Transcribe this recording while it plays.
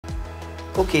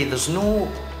Okay, there's no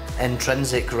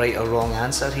intrinsic right or wrong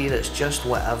answer here, it's just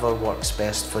whatever works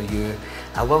best for you.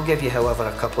 I will give you, however,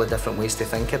 a couple of different ways to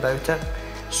think about it.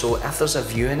 So if there's a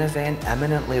viewing event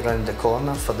imminently round the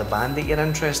corner for the band that you're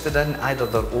interested in, either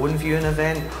their own viewing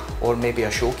event or maybe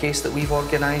a showcase that we've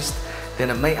organised, then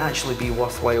it might actually be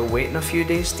worthwhile waiting a few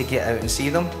days to get out and see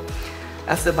them.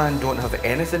 If the band don't have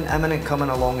anything imminent coming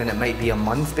along and it might be a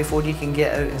month before you can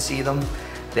get out and see them,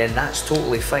 then that's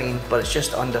totally fine, but it's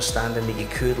just understanding that you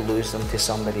could lose them to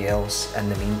somebody else in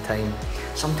the meantime.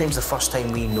 Sometimes the first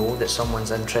time we know that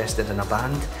someone's interested in a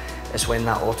band is when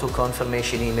that auto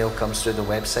confirmation email comes through the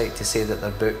website to say that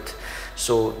they're booked.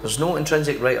 So there's no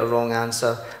intrinsic right or wrong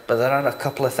answer, but there are a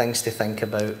couple of things to think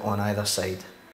about on either side.